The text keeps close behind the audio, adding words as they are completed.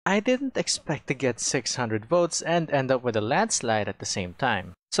I didn't expect to get 600 votes and end up with a landslide at the same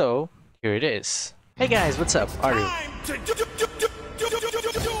time. So, here it is. Hey guys, what's up? Aru.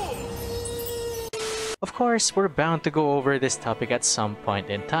 Of course, we're bound to go over this topic at some point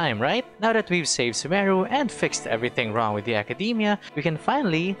in time, right? Now that we've saved Sumeru and fixed everything wrong with the Academia, we can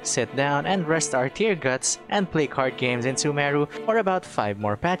finally sit down and rest our tear guts and play card games in Sumeru for about 5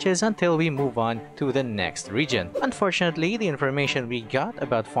 more patches until we move on to the next region. Unfortunately, the information we got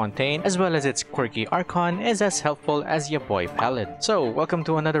about Fontaine as well as its quirky Archon is as helpful as your boy Paladin. So, welcome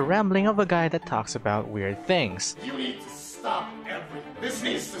to another rambling of a guy that talks about weird things. You need to stop everything. This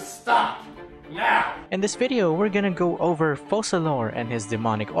needs to stop. Now! In this video, we're gonna go over Focalor and his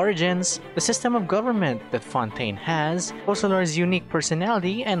demonic origins, the system of government that Fontaine has, Focalor's unique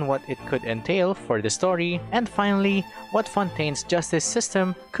personality and what it could entail for the story, and finally, what Fontaine's justice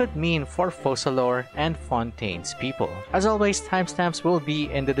system could mean for Focalor and Fontaine's people. As always, timestamps will be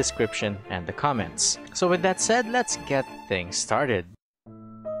in the description and the comments. So with that said, let's get things started.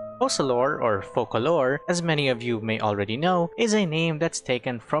 Focalor, or Focalor, as many of you may already know, is a name that's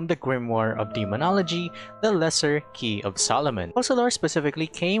taken from the grimoire of demonology, the Lesser Key of Solomon. Focalor specifically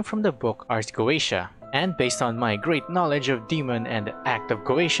came from the book Ars Goetia, and based on my great knowledge of demon and act of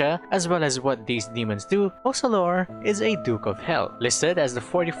Goetia, as well as what these demons do, Focalor is a Duke of Hell, listed as the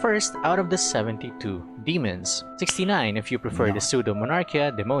 41st out of the 72 demons. 69 if you prefer the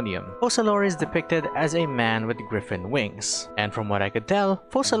Pseudo-Monarchia Demonium. Focalor is depicted as a man with griffin wings, and from what I could tell,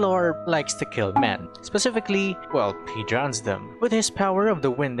 Focalor likes to kill men. Specifically, well, he drowns them. With his power of the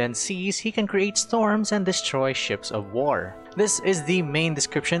wind and seas, he can create storms and destroy ships of war. This is the main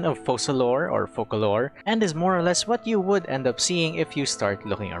description of Focalor or Focalor, and is more or less what you would end up seeing if you start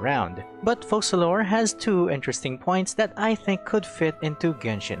looking around. But Focalor has 2 interesting points that I think could fit into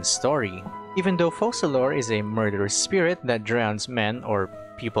Genshin's story. Even though Focalor is a murderous spirit that drowns men or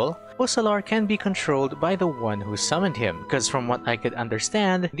people, Focalor can be controlled by the one who summoned him, because from what I could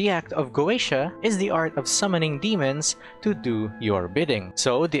understand, the act of Goetia is the art of summoning demons to do your bidding.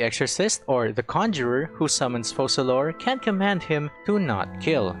 So the exorcist or the conjurer who summons Focalor can command him to not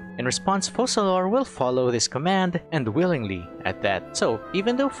kill. In response, Focalor will follow this command, and willingly at that. So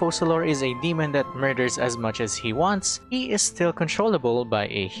even though Focalor is a demon that murders as much as he wants, he is still controllable by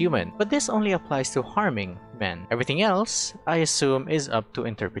a human. But this only applies to harming men. Everything else, I assume, is up to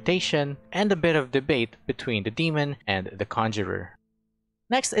interpretation and a bit of debate between the demon and the conjurer.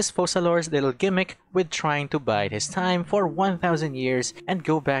 Next is Focalor's little gimmick with trying to bide his time for 1000 years and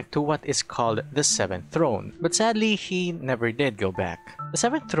go back to what is called the 7th throne. But sadly, he never did go back. The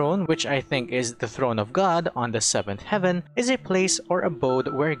 7th throne, which I think is the throne of God on the 7th heaven, is a place or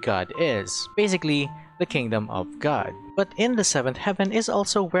abode where God is. Basically, the kingdom of God. But in the 7th heaven is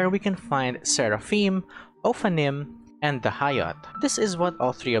also where we can find Seraphim, Ophanim, and the Hayat. This is what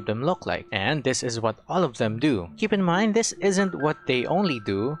all 3 of them look like, and this is what all of them do. Keep in mind, this isn't what they only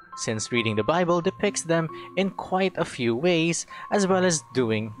do, since reading the Bible depicts them in quite a few ways, as well as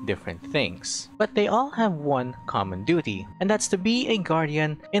doing different things. But they all have one common duty, and that's to be a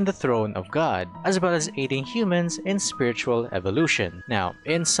guardian in the throne of God, as well as aiding humans in spiritual evolution. Now,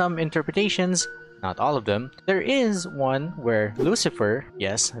 in some interpretations, not all of them, there is one where Lucifer,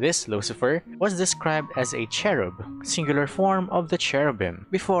 yes, this Lucifer, was described as a cherub, singular form of the cherubim,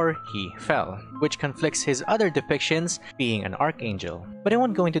 before he fell, which conflicts his other depictions being an archangel. But I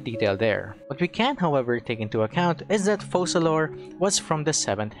won't go into detail there. What we can, however, take into account is that Focalor was from the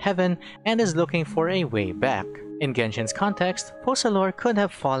 7th heaven and is looking for a way back. In Genshin's context, Focalor could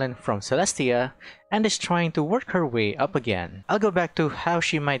have fallen from Celestia and is trying to work her way up again. I'll go back to how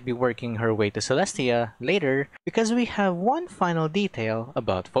she might be working her way to Celestia later, because we have one final detail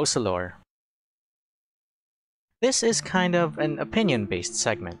about Focalor. This is kind of an opinion-based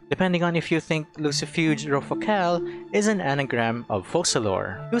segment, depending on if you think Lucifuge Rofocale is an anagram of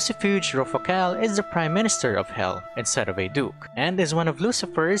Focalor. Lucifuge Rofocale is the Prime Minister of Hell instead of a Duke, and is one of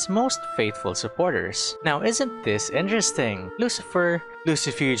Lucifer's most faithful supporters. Now, isn't this interesting? Lucifer,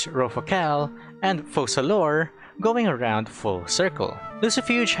 Lucifuge Rofocale, and Focalor going around full circle.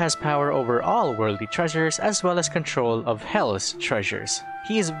 Lucifuge has power over all worldly treasures as well as control of Hell's treasures.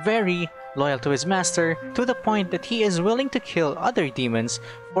 He is very loyal to his master, to the point that he is willing to kill other demons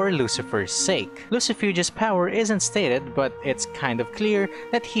for Lucifer's sake. Lucifuge's power isn't stated, but it's kind of clear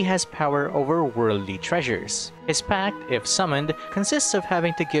that he has power over worldly treasures. His pact, if summoned, consists of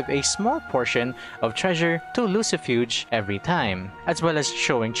having to give a small portion of treasure to Lucifuge every time, as well as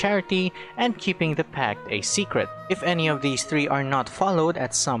showing charity and keeping the pact a secret. If any of these 3 are not followed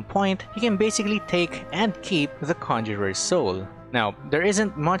at some point, he can basically take and keep the conjurer's soul. Now, there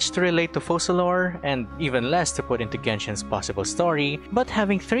isn't much to relate to Focalor, and even less to put into Genshin's possible story, but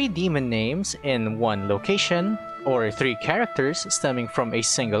having 3 demon names in one location, or 3 characters stemming from a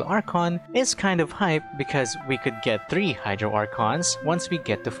single Archon, is kind of hype because we could get 3 Hydro Archons once we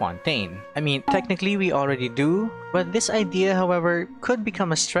get to Fontaine. I mean, technically we already do, but this idea, however, could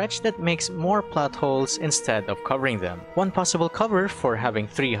become a stretch that makes more plot holes instead of covering them. One possible cover for having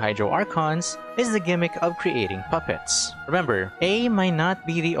 3 Hydro Archons is the gimmick of creating puppets. Remember, A might not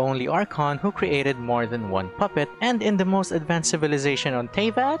be the only Archon who created more than one puppet, and in the most advanced civilization on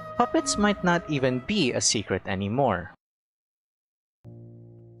Teyvat, puppets might not even be a secret anymore.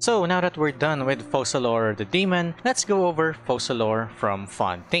 So now that we're done with Focalor the Demon, let's go over Focalor from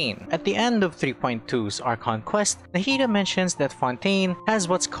Fontaine. At the end of 3.2's Archon quest, Nahida mentions that Fontaine has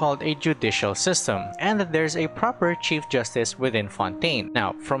what's called a judicial system, and that there's a proper Chief Justice within Fontaine.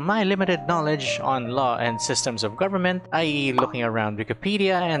 Now, from my limited knowledge on law and systems of government, i.e. looking around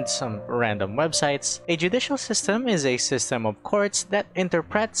Wikipedia and some random websites, a judicial system is a system of courts that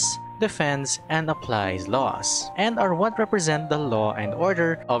interprets, defends, and applies laws, and are what represent the law and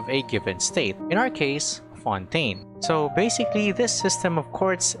order of a given state, in our case, Fontaine. So basically, this system of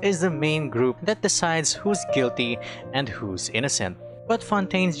courts is the main group that decides who's guilty and who's innocent. But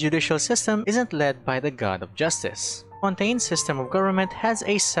Fontaine's judicial system isn't led by the god of justice. Fontaine's system of government has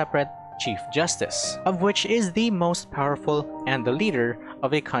a separate Chief Justice, of which is the most powerful and the leader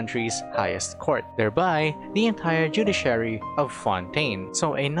of a country's highest court, thereby the entire judiciary of Fontaine.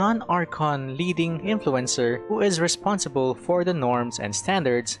 So a non-Archon leading influencer who is responsible for the norms and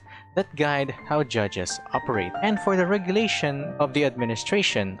standards that guide how judges operate, and for the regulation of the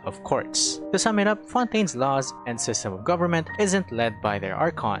administration of courts. To sum it up, Fontaine's laws and system of government isn't led by their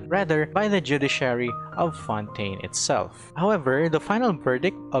Archon, rather by the judiciary of Fontaine itself. However, the final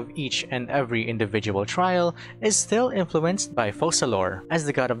verdict of each and every individual trial is still influenced by Focalor. As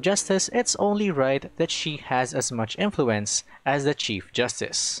the god of justice, it's only right that she has as much influence as the Chief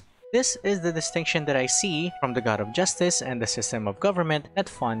Justice. This is the distinction that I see from the God of Justice and the system of government that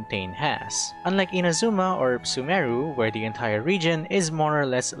Fontaine has. Unlike Inazuma or Sumeru, where the entire region is more or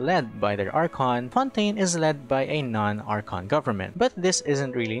less led by their Archon, Fontaine is led by a non-Archon government. But this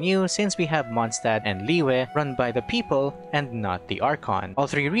isn't really new since we have Mondstadt and Liyue run by the people and not the Archon. All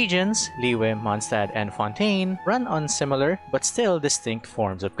 3 regions, Liyue, Mondstadt, and Fontaine, run on similar but still distinct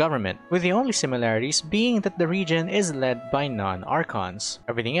forms of government, with the only similarities being that the region is led by non-Archons.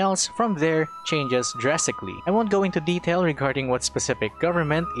 Everything else from there changes drastically. I won't go into detail regarding what specific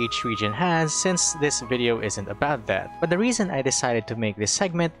government each region has since this video isn't about that. But the reason I decided to make this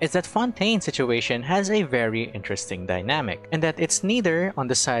segment is that Fontaine's situation has a very interesting dynamic, and that it's neither on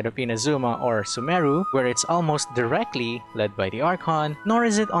the side of Inazuma or Sumeru, where it's almost directly led by the Archon, nor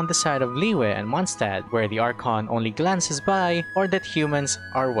is it on the side of Liyue and Mondstadt, where the Archon only glances by, or that humans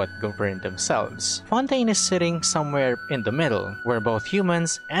are what govern themselves. Fontaine is sitting somewhere in the middle, where both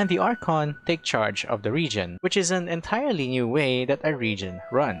humans and the Archon take charge of the region, which is an entirely new way that a region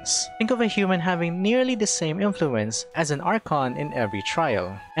runs. Think of a human having nearly the same influence as an Archon in every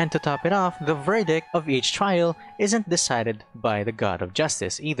trial. And to top it off, the verdict of each trial isn't decided by the God of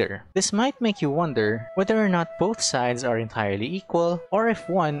Justice either. This might make you wonder whether or not both sides are entirely equal, or if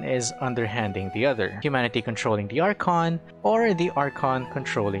one is underhanding the other, humanity controlling the Archon, or the Archon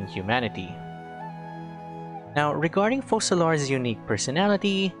controlling humanity. Now, regarding Focalor's unique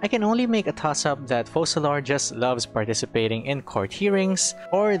personality, I can only make a toss-up that Focalor just loves participating in court hearings,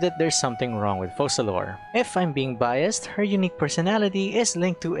 or that there's something wrong with Focalor. If I'm being biased, her unique personality is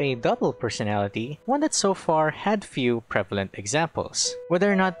linked to a double personality, one that so far had few prevalent examples. Whether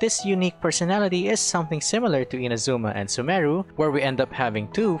or not this unique personality is something similar to Inazuma and Sumeru, where we end up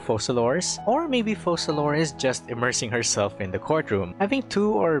having 2 Focalors, or maybe Focalor is just immersing herself in the courtroom. Having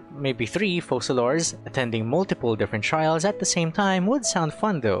 2 or maybe 3 Focalors attending multiple different trials at the same time would sound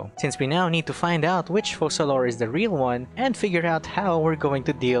fun though, since we now need to find out which Focalor is the real one and figure out how we're going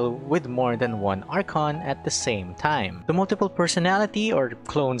to deal with more than one Archon at the same time. The multiple personality or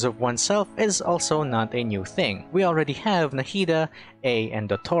clones of oneself is also not a new thing. We already have Nahida, A, and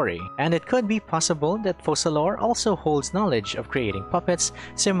Dottore, and it could be possible that Focalor also holds knowledge of creating puppets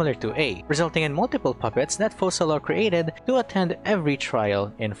similar to A, resulting in multiple puppets that Focalor created to attend every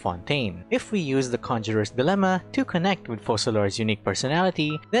trial in Fontaine. If we use the Conjurer's Dilemma to connect with Focalor's unique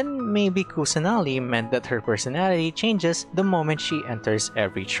personality, then maybe Kusanali meant that her personality changes the moment she enters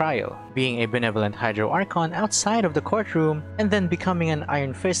every trial, being a benevolent Hydro Archon outside of the courtroom, and then becoming an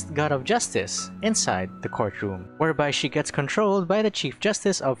Iron Fist God of Justice inside the courtroom, whereby she gets controlled by the Chief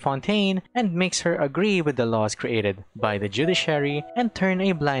Justice of Fontaine and makes her agree with the laws created by the judiciary and turn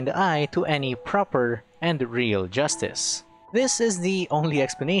a blind eye to any proper and real justice. This is the only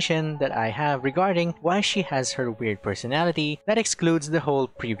explanation that I have regarding why she has her weird personality that excludes the whole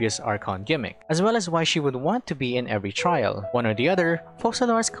previous Archon gimmick, as well as why she would want to be in every trial. One or the other,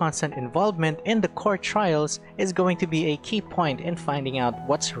 Focalor's constant involvement in the court trials is going to be a key point in finding out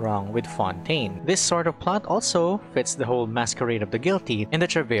what's wrong with Fontaine. This sort of plot also fits the whole Masquerade of the Guilty in the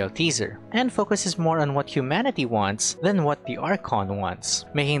Travail teaser, and focuses more on what humanity wants than what the Archon wants,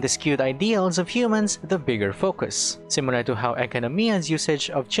 making the skewed ideals of humans the bigger focus, similar to how Economia's usage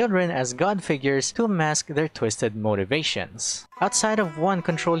of children as god figures to mask their twisted motivations. Outside of one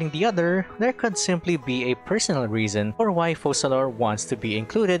controlling the other, there could simply be a personal reason for why Focalor wants to be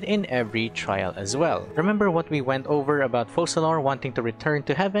included in every trial as well. Remember what we went over about Focalor wanting to return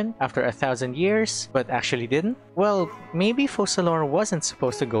to heaven after 1,000 years, but actually didn't? Well, maybe Focalor wasn't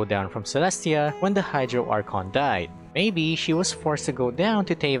supposed to go down from Celestia when the Hydro Archon died. Maybe she was forced to go down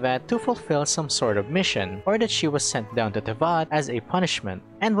to Teyvat to fulfill some sort of mission, or that she was sent down to Teyvat as a punishment,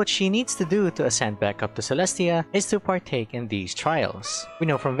 and what she needs to do to ascend back up to Celestia is to partake in these trials. We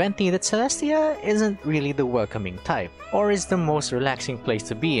know from Venti that Celestia isn't really the welcoming type, or is the most relaxing place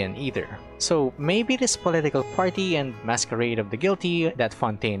to be in either. So maybe this political party and Masquerade of the Guilty that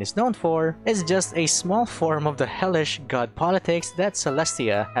Fontaine is known for is just a small form of the hellish god politics that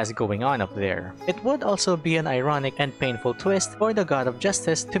Celestia has going on up there. It would also be an ironic and painful twist for the god of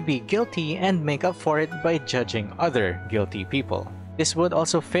justice to be guilty and make up for it by judging other guilty people. This would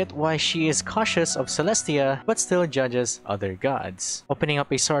also fit why she is cautious of Celestia but still judges other gods, opening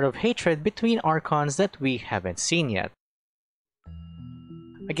up a sort of hatred between Archons that we haven't seen yet.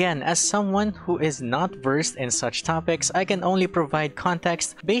 Again, as someone who is not versed in such topics, I can only provide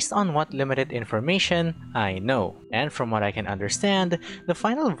context based on what limited information I know. And from what I can understand, the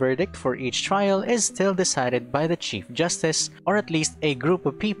final verdict for each trial is still decided by the Chief Justice, or at least a group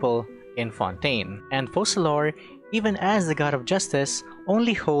of people in Fontaine. And Focalor, even as the god of justice,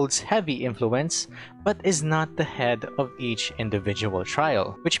 only holds heavy influence, but is not the head of each individual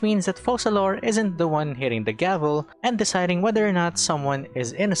trial, which means that Focalor isn't the one hitting the gavel and deciding whether or not someone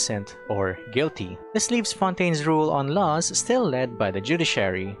is innocent or guilty. This leaves Fontaine's rule on laws still led by the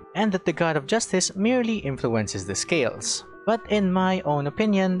judiciary, and that the god of justice merely influences the scales. But in my own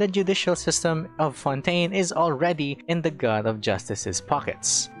opinion, the judicial system of Fontaine is already in the god of justice's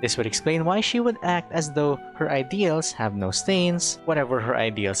pockets. This would explain why she would act as though her ideals have no stains, whatever her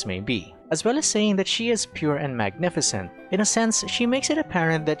ideals may be, as well as saying that she is pure and magnificent. In a sense, she makes it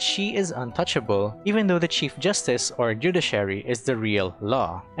apparent that she is untouchable, even though the Chief Justice or judiciary is the real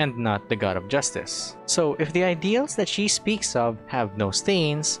law, and not the god of justice. So if the ideals that she speaks of have no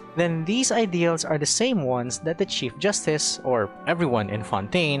stains, then these ideals are the same ones that the Chief Justice, or everyone in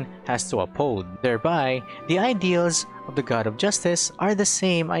Fontaine, has to uphold. Thereby, the ideals of the god of justice are the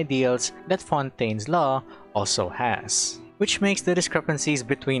same ideals that Fontaine's law also has, which makes the discrepancies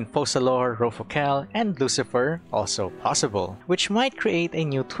between Focalor, Rofocale, and Lucifer also possible, which might create a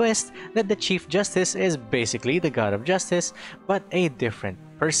new twist that the Chief Justice is basically the god of justice, but a different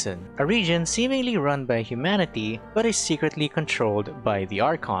person, a region seemingly run by humanity, but is secretly controlled by the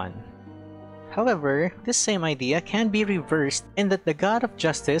Archon. However, this same idea can be reversed in that the god of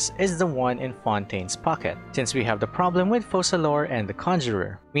justice is the one in Fontaine's pocket, since we have the problem with Focalor and the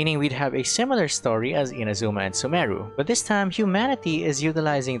Conjurer, meaning we'd have a similar story as Inazuma and Sumeru, but this time humanity is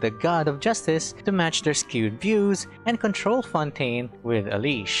utilizing the god of justice to match their skewed views and control Fontaine with a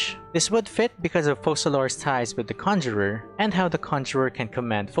leash. This would fit because of Focalor's ties with the Conjurer, and how the Conjurer can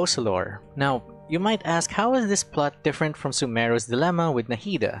command Focalor. Now, you might ask, how is this plot different from Sumeru's dilemma with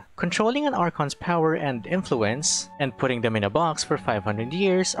Nahida? Controlling an Archon's power and influence, and putting them in a box for 500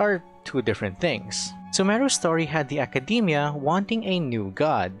 years are two different things. Sumeru's story had the Academia wanting a new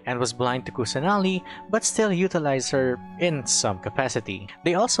god, and was blind to Kusanali, but still utilized her in some capacity.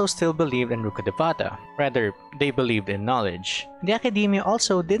 They also still believed in Rukkhadevata. Rather, they believed in knowledge. The Academia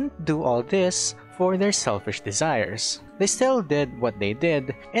also didn't do all this for their selfish desires. They still did what they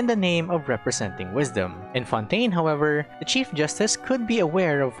did in the name of representing wisdom. In Fontaine, however, the Chief Justice could be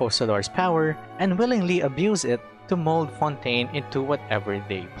aware of Focalor's power and willingly abuse it to mold Fontaine into whatever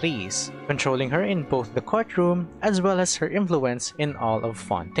they please, controlling her in both the courtroom as well as her influence in all of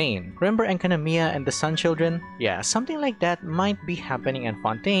Fontaine. Remember Enkanomiya and the Sun Children? Yeah, something like that might be happening in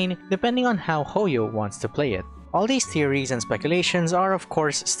Fontaine depending on how Hoyo wants to play it. All these theories and speculations are of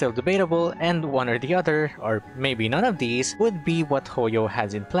course still debatable, and one or the other, or maybe none of these, would be what Hoyo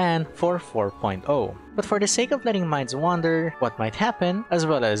has in plan for 4.0. But for the sake of letting minds wander what might happen, as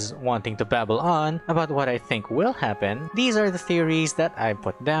well as wanting to babble on about what I think will happen, these are the theories that I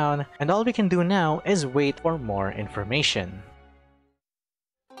put down, and all we can do now is wait for more information.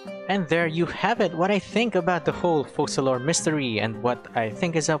 And there you have it, what I think about the whole Focalor mystery and what I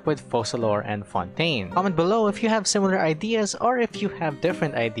think is up with Focalor and Fontaine. Comment below if you have similar ideas or if you have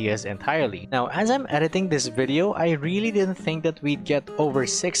different ideas entirely. Now, as I'm editing this video, I really didn't think that we'd get over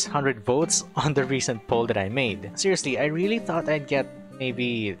 600 votes on the recent poll that I made. Seriously, I really thought I'd get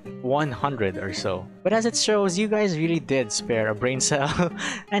maybe 100 or so. But as it shows, you guys really did spare a brain cell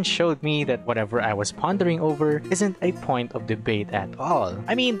and showed me that whatever I was pondering over isn't a point of debate at all.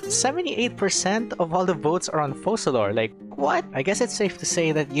 I mean, 78% of all the votes are on Focalor, like, what? I guess it's safe to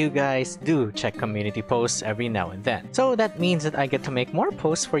say that you guys do check community posts every now and then. So that means that I get to make more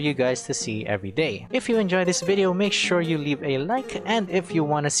posts for you guys to see every day. If you enjoyed this video, make sure you leave a like, and if you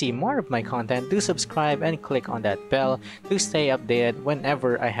want to see more of my content, do subscribe and click on that bell to stay updated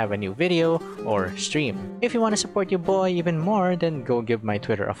whenever I have a new video or stream. If you want to support your boy even more, then go give my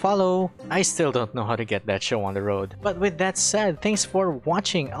Twitter a follow. I still don't know how to get that show on the road. But with that said, thanks for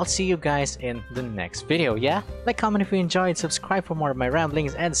watching. I'll see you guys in the next video, yeah? Like, comment if you enjoyed, subscribe for more of my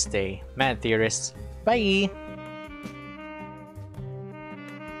ramblings, and stay mad theorists. Bye!